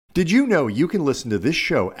Did you know you can listen to this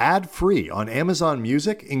show ad-free on Amazon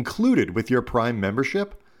Music, included with your Prime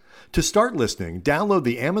membership? To start listening, download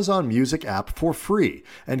the Amazon Music app for free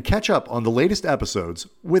and catch up on the latest episodes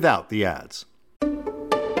without the ads.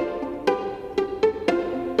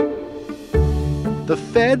 The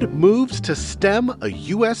Fed moves to stem a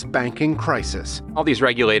U.S. banking crisis. All these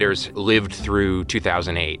regulators lived through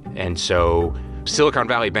 2008, and so Silicon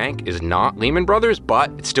Valley Bank is not Lehman Brothers, but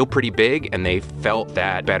it's still pretty big, and they felt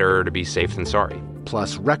that better to be safe than sorry.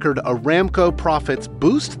 Plus, record Aramco profits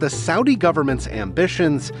boost the Saudi government's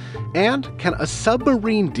ambitions, and can a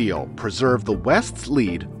submarine deal preserve the West's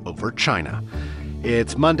lead over China?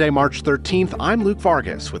 It's Monday, March 13th. I'm Luke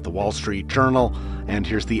Vargas with The Wall Street Journal, and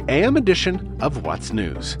here's the AM edition of What's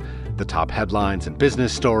News, the top headlines and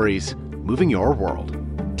business stories moving your world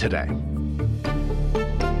today.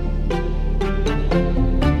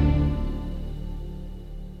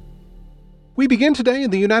 We begin today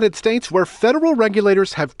in the United States, where federal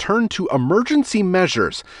regulators have turned to emergency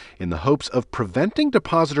measures in the hopes of preventing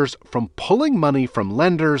depositors from pulling money from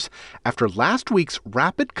lenders after last week's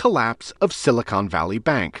rapid collapse of Silicon Valley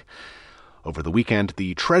Bank. Over the weekend,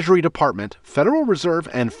 the Treasury Department, Federal Reserve,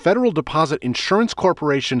 and Federal Deposit Insurance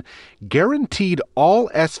Corporation guaranteed all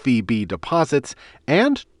SVB deposits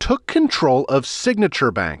and took control of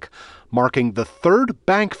Signature Bank, marking the third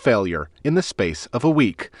bank failure in the space of a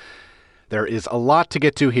week. There is a lot to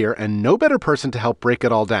get to here, and no better person to help break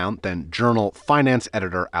it all down than Journal finance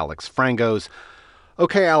editor Alex Frangos.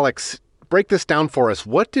 Okay, Alex, break this down for us.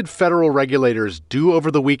 What did federal regulators do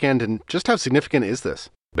over the weekend, and just how significant is this?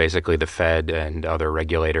 Basically, the Fed and other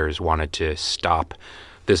regulators wanted to stop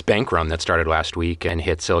this bank run that started last week and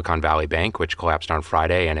hit Silicon Valley Bank, which collapsed on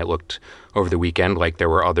Friday, and it looked over the weekend like there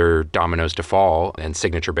were other dominoes to fall, and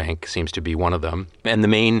Signature Bank seems to be one of them. And the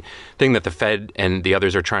main thing that the Fed and the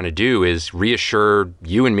others are trying to do is reassure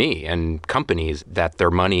you and me and companies that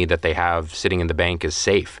their money that they have sitting in the bank is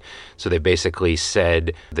safe. So they basically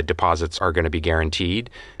said the deposits are going to be guaranteed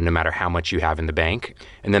no matter how much you have in the bank.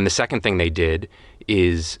 And then the second thing they did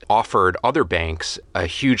is offered other banks a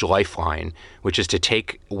huge lifeline, which is to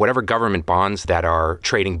take whatever government bonds that are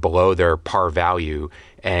trading below their par value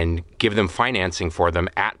and give them financing for them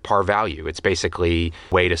at par value. It's basically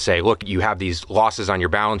a way to say, look, you have these losses on your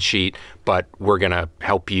balance sheet, but we're going to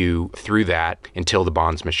help you through that until the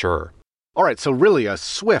bonds mature. All right, so really a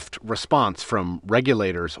swift response from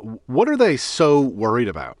regulators. What are they so worried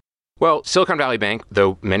about? Well, Silicon Valley Bank,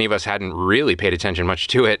 though many of us hadn't really paid attention much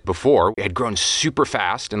to it before, it had grown super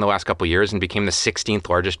fast in the last couple of years and became the 16th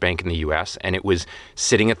largest bank in the U.S. And it was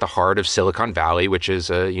sitting at the heart of Silicon Valley, which is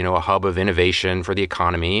a hub of innovation for the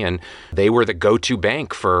economy. And they were the go-to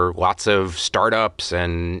bank for lots of startups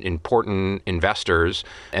and important investors.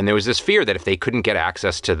 And there was this fear that if they couldn't get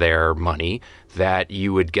access to their money, that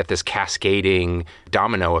you would get this cascading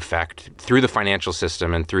domino effect through the financial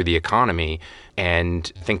system and through the economy. And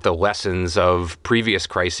I think the lessons of previous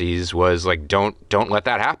crises was like, don't let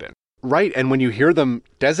that happen. Right. And when you hear them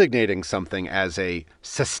designating something as a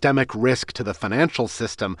systemic risk to the financial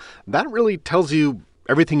system, that really tells you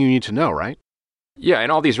everything you need to know, right? Yeah,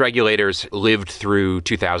 and all these regulators lived through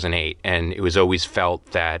 2008, and it was always felt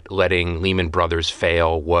that letting Lehman Brothers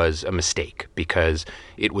fail was a mistake because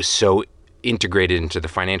it was so integrated into the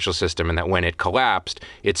financial system, and that when it collapsed,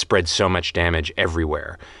 it spread so much damage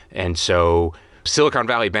everywhere. And so Silicon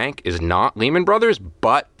Valley Bank is not Lehman Brothers,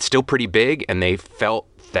 but still pretty big, and they felt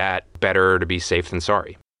that better to be safe than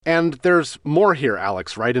sorry. And there's more here,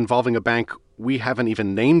 Alex, right, involving a bank we haven't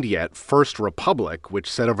even named yet, First Republic,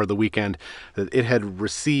 which said over the weekend that it had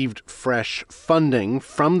received fresh funding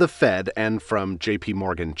from the Fed and from JP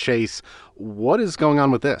Morgan Chase. What is going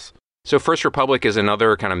on with this? So First Republic is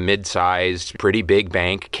another kind of mid-sized, pretty big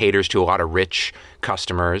bank, caters to a lot of rich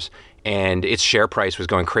customers, and its share price was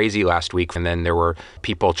going crazy last week. And then there were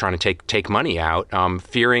people trying to take money out,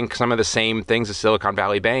 fearing some of the same things as Silicon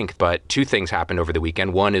Valley Bank. But two things happened over the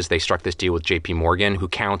weekend. One is they struck this deal with JP Morgan, who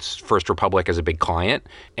counts First Republic as a big client.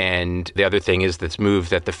 And the other thing is this move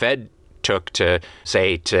that the Fed took to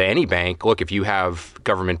say to any bank, look, if you have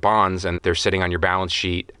government bonds and they're sitting on your balance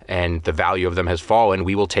sheet and the value of them has fallen,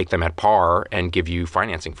 we will take them at par and give you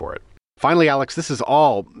financing for it. Finally, Alex, this is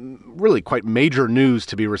all really quite major news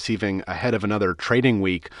to be receiving ahead of another trading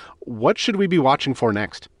week. What should we be watching for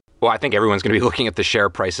next? Well, I think everyone's going to be looking at the share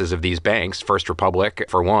prices of these banks, First Republic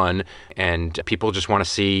for one, and people just want to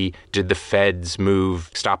see, did the Fed's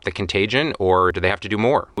move stop the contagion or do they have to do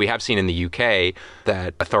more? We have seen in the UK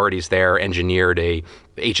that authorities there engineered a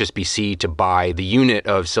HSBC to buy the unit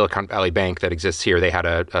of Silicon Valley Bank that exists here. They had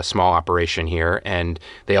a small operation here, and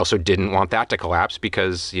they also didn't want that to collapse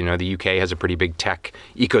because, the UK has a pretty big tech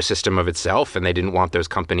ecosystem of itself, and they didn't want those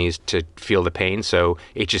companies to feel the pain. So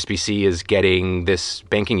HSBC is getting this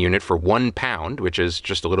banking unit for £1, which is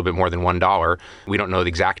just a little bit more than $1. We don't know the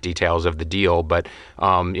exact details of the deal, but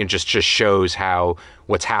it just shows how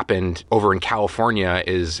what's happened over in California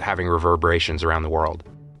is having reverberations around the world.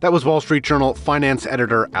 That was Wall Street Journal finance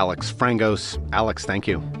editor Alex Frangos. Alex, thank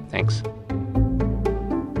you. Thanks.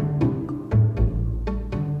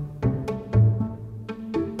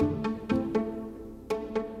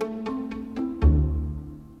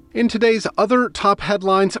 In today's other top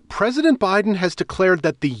headlines, President Biden has declared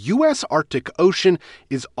that the U.S. Arctic Ocean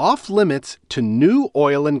is off limits to new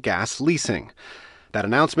oil and gas leasing. That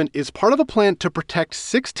announcement is part of a plan to protect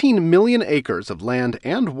 16 million acres of land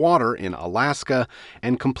and water in Alaska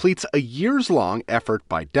and completes a years-long effort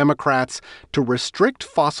by Democrats to restrict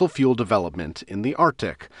fossil fuel development in the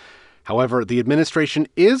Arctic. However, the administration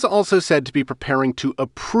is also said to be preparing to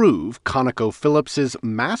approve ConocoPhillips's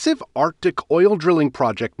massive Arctic oil drilling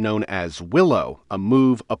project known as Willow, a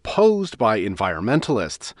move opposed by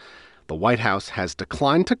environmentalists. The White House has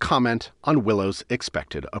declined to comment on Willow's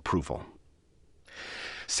expected approval.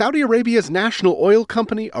 Saudi Arabia's national oil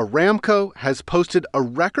company, Aramco, has posted a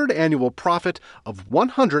record annual profit of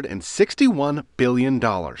 $161 billion.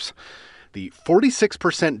 The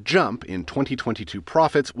 46% jump in 2022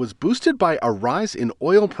 profits was boosted by a rise in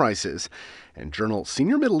oil prices. And Journal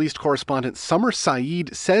senior Middle East correspondent Summer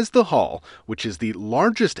Saeed says the haul, which is the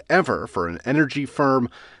largest ever for an energy firm,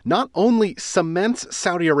 not only cements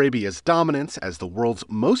Saudi Arabia's dominance as the world's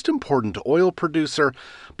most important oil producer,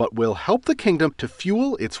 but will help the kingdom to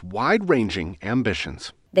fuel its wide-ranging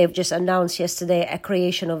ambitions. They've just announced yesterday a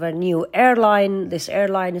creation of a new airline. This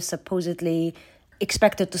airline is supposedly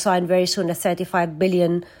expected to sign very soon a $35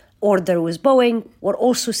 billion order with Boeing. We're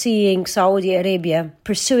also seeing Saudi Arabia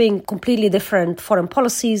pursuing completely different foreign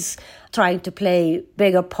policies, trying to play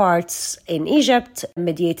bigger parts in Egypt,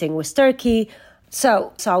 mediating with Turkey.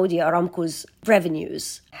 So Saudi Aramco's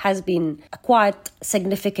revenues has been a quite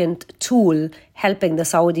significant tool helping the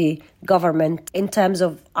Saudi government in terms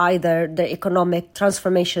of either the economic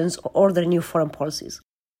transformations or their new foreign policies.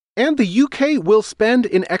 And the UK will spend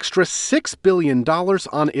an extra $6 billion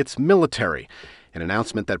on its military, an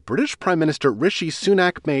announcement that British Prime Minister Rishi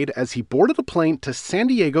Sunak made as he boarded a plane to San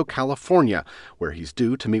Diego, California, where he's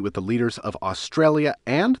due to meet with the leaders of Australia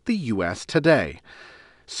and the US today.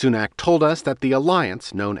 Sunak told us that the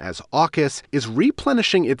alliance, known as AUKUS, is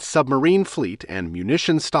replenishing its submarine fleet and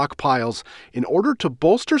munition stockpiles in order to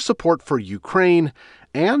bolster support for Ukraine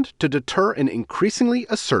and to deter an increasingly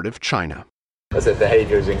assertive China. As if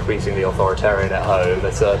behaviour is increasingly authoritarian at home,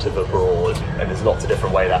 assertive abroad, and there's lots of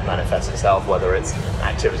different ways that manifests itself, whether it's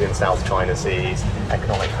activity in South China Seas,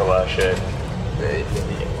 economic coercion,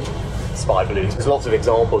 spy balloons. There's lots of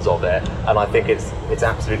examples of it, and I think it's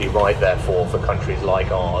absolutely right, therefore, for countries like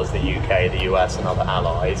ours, the UK, the US, and other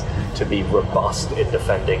allies, to be robust in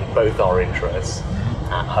defending both our interests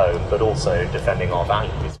at home, but also defending our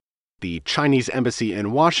values. The Chinese embassy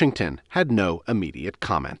in Washington had no immediate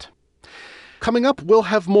comment. Coming up, we'll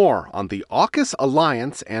have more on the AUKUS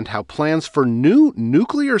alliance and how plans for new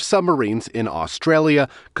nuclear submarines in Australia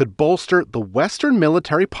could bolster the Western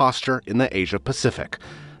military posture in the Asia-Pacific.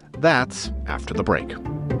 That's after the break.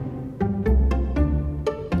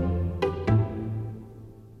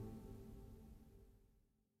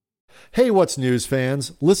 Hey, What's News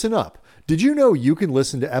fans? Listen up. Did you know you can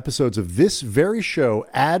listen to episodes of this very show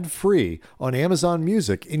ad-free on Amazon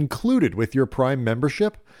Music included with your Prime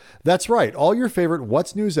membership? That's right. All your favorite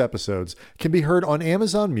What's News episodes can be heard on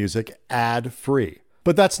Amazon Music ad-free.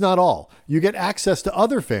 But that's not all. You get access to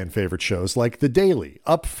other fan favorite shows like The Daily,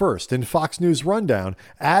 Up First, and Fox News Rundown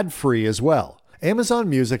ad-free as well. Amazon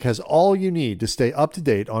Music has all you need to stay up to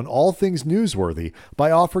date on all things newsworthy by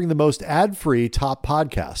offering the most ad-free top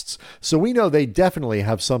podcasts, so we know they definitely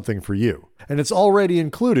have something for you. And it's already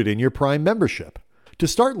included in your Prime membership. To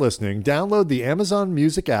start listening, download the Amazon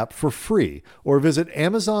Music app for free or visit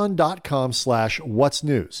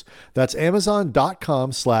amazon.com/whatsnews. That's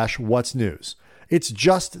amazon.com/whatsnews. It's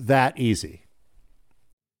just that easy.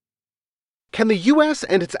 Can the U.S.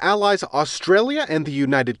 and its allies Australia and the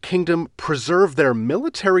United Kingdom preserve their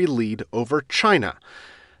military lead over China?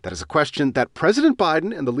 That is a question that President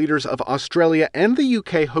Biden and the leaders of Australia and the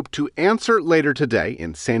UK hope to answer later today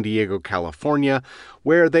in San Diego, California,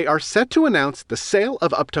 where they are set to announce the sale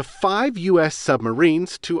of up to 5 U.S.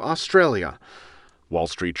 submarines to Australia. Wall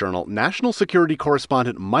Street Journal national security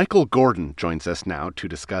correspondent Michael Gordon joins us now to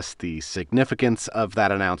discuss the significance of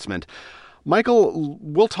that announcement. Michael,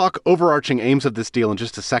 we'll talk overarching aims of this deal in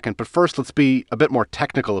just a second, but first let's be a bit more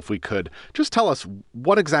technical if we could. Just tell us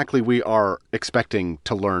what exactly we are expecting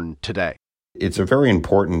to learn today. It's a very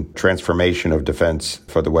important transformation of defense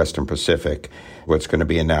for the Western Pacific. What's going to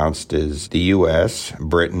be announced is the U.S.,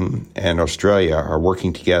 Britain, and Australia are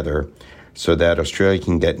working together so that Australia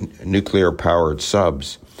can get nuclear-powered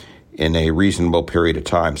subs in a reasonable period of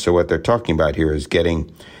time. So what they're talking about here is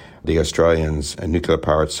getting the Australians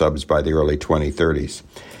nuclear-powered subs by the early 2030s.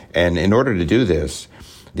 And in order to do this,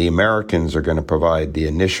 the Americans are going to provide the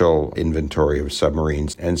initial inventory of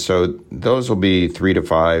submarines. And so those will be 3 to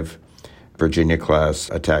 5 Virginia-class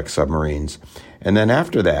attack submarines. And then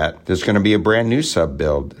after that, there's going to be a brand new sub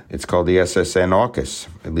build. It's called the SSN AUKUS,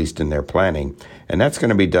 at least in their planning. And that's going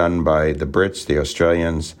to be done by the Brits, the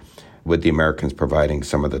Australians, with the Americans providing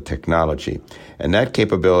some of the technology. And that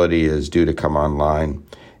capability is due to come online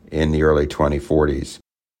in the early 2040s.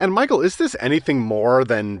 And Michael, is this anything more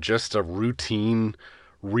than just a routine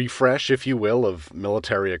refresh, if you will, of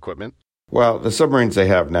military equipment? Well, the submarines they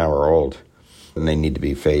have now are old, and they need to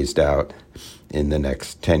be phased out in the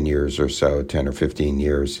next 10 years or so, 10 or 15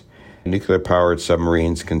 years. Nuclear-powered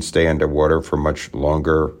submarines can stay underwater for much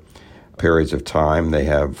longer periods of time. They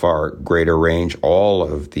have far greater range. All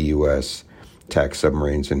of the U.S. attack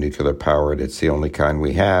submarines are nuclear-powered. It's the only kind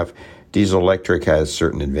we have. Diesel-electric has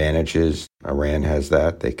certain advantages. Iran has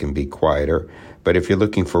that. They can be quieter. But if you're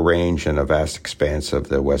looking for range in a vast expanse of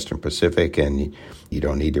the Western Pacific and you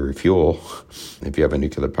don't need to refuel if you have a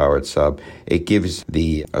nuclear-powered sub, it gives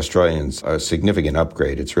the Australians a significant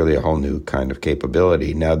upgrade. It's really a whole new kind of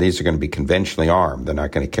capability. Now, these are going to be conventionally armed. They're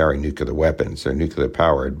not going to carry nuclear weapons. They're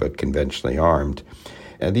nuclear-powered, but conventionally armed.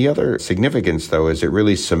 And the other significance, though, is it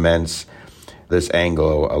really cements this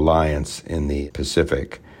Anglo alliance in the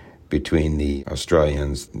Pacific between the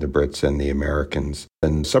Australians, the Brits, and the Americans.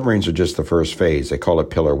 And submarines are just the first phase. They call it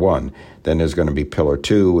Pillar 1. Then there's going to be Pillar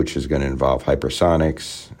 2, which is going to involve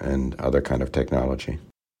hypersonics and other kind of technology.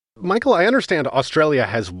 Michael, I understand Australia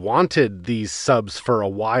has wanted these subs for a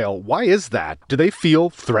while. Why is that? Do they feel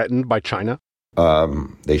threatened by China?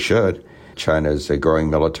 They should. China is a growing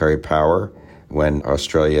military power. When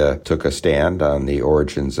Australia took a stand on the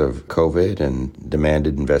origins of COVID and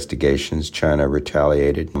demanded investigations, China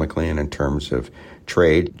retaliated economically, and in terms of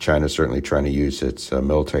trade, China's certainly trying to use its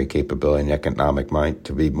military capability and economic might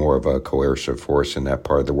to be more of a coercive force in that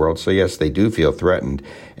part of the world. So yes, they do feel threatened.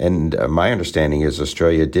 And my understanding is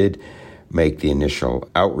Australia did make the initial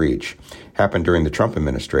outreach. Happened during the Trump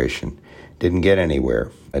administration. Didn't get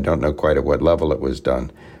anywhere. I don't know quite at what level it was done,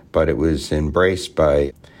 but it was embraced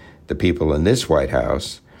by the people in this White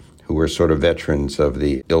House who were sort of veterans of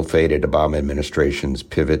the ill-fated Obama administration's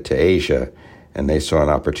pivot to Asia, and they saw an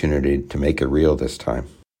opportunity to make it real this time.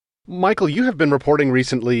 Michael, you have been reporting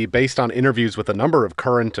recently, based on interviews with a number of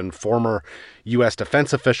current and former U.S.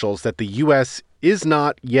 defense officials, that the U.S. is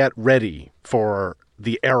not yet ready for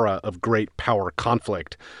the era of great power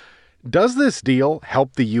conflict. Does this deal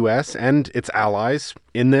help the U.S. and its allies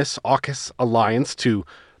in this AUKUS alliance to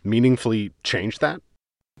meaningfully change that?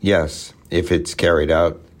 Yes, if it's carried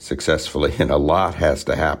out successfully, and a lot has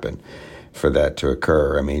to happen for that to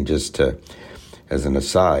occur. I mean, as an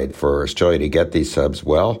aside, for Australia to get these subs,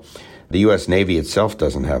 well, the U.S. Navy itself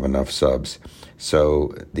doesn't have enough subs.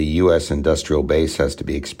 So the U.S. industrial base has to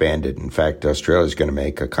be expanded. In fact, Australia is going to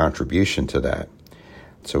make a contribution to that.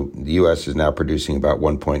 So the U.S. is now producing about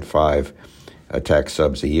 1.5 attack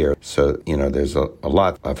subs a year. So, there's a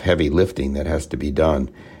lot of heavy lifting that has to be done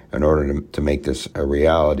in order to make this a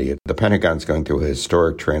reality. The Pentagon's going through a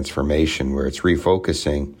historic transformation where it's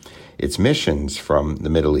refocusing its missions from the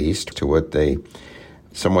Middle East to what they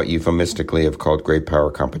somewhat euphemistically have called great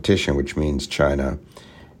power competition, which means China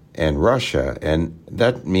and Russia. And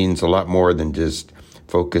that means a lot more than just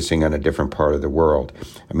focusing on a different part of the world.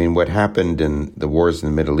 I mean, what happened in the wars in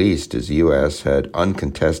the Middle East is the U.S. had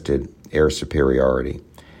uncontested air superiority.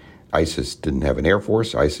 ISIS didn't have an air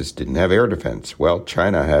force. ISIS didn't have air defense. Well,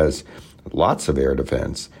 China has lots of air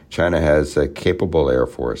defense. China has a capable air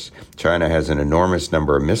force. China has an enormous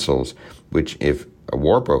number of missiles, which if a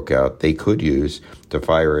war broke out, they could use to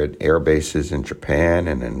fire at air bases in Japan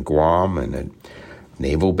and in Guam and at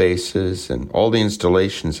naval bases and all the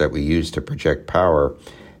installations that we use to project power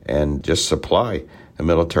and just supply a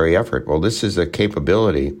military effort. Well, this is a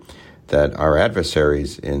capability that our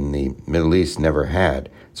adversaries in the Middle East never had.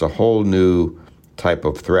 It's a whole new type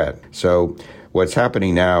of threat. So what's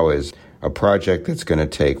happening now is a project that's going to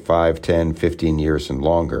take 5, 10, 15 years and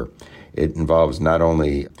longer. It involves not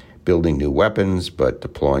only building new weapons, but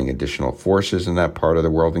deploying additional forces in that part of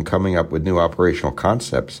the world and coming up with new operational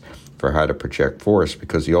concepts for how to project force,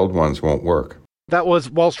 because the old ones won't work. That was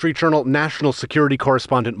Wall Street Journal national security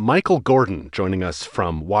correspondent Michael Gordon joining us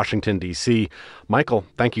from Washington, D.C. Michael,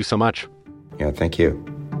 thank you so much. Yeah, thank you.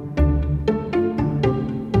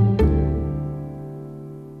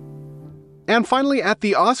 And finally, at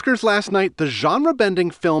the Oscars last night, the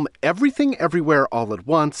genre-bending film Everything Everywhere All at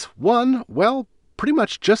Once won, well, pretty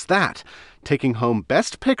much just that, taking home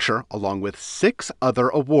Best Picture along with 6 other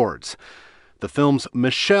awards. The film's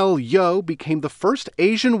Michelle Yeoh became the first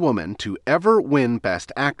Asian woman to ever win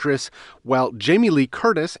Best Actress, while Jamie Lee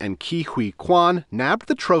Curtis and Ke Huy Quan nabbed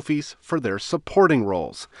the trophies for their supporting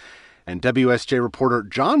roles. And WSJ reporter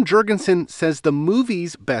John Jurgensen says the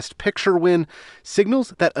movie's Best Picture win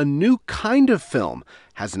signals that a new kind of film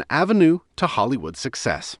has an avenue to Hollywood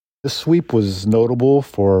success. The sweep was notable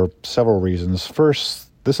for several reasons. First,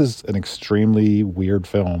 this is an extremely weird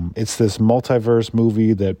film. It's this multiverse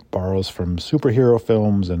movie that borrows from superhero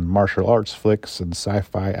films and martial arts flicks and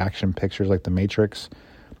sci-fi action pictures like The Matrix,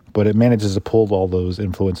 but it manages to pull all those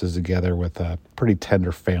influences together with a pretty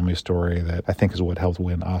tender family story that I think is what helped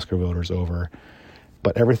win Oscar voters over.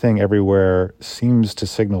 But Everything Everywhere seems to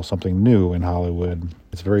signal something new in Hollywood.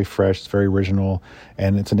 It's very fresh, it's very original,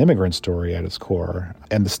 and it's an immigrant story at its core.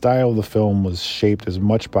 And the style of the film was shaped as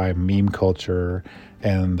much by meme culture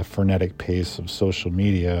and the frenetic pace of social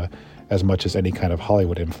media as much as any kind of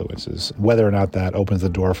Hollywood influences. Whether or not that opens the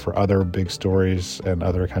door for other big stories and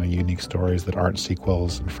other kind of unique stories that aren't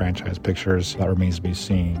sequels and franchise pictures, that remains to be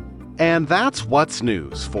seen. And that's What's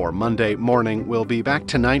News for Monday morning. We'll be back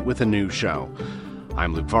tonight with a new show.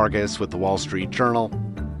 I'm Luke Vargas with the Wall Street Journal.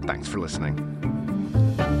 Thanks for listening.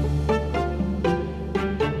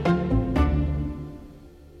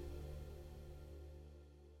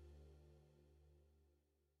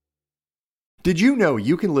 Did you know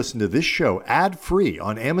you can listen to this show ad-free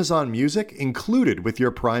on Amazon Music, included with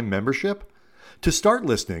your Prime membership? To start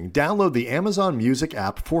listening, download the Amazon Music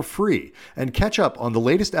app for free and catch up on the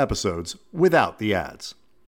latest episodes without the ads.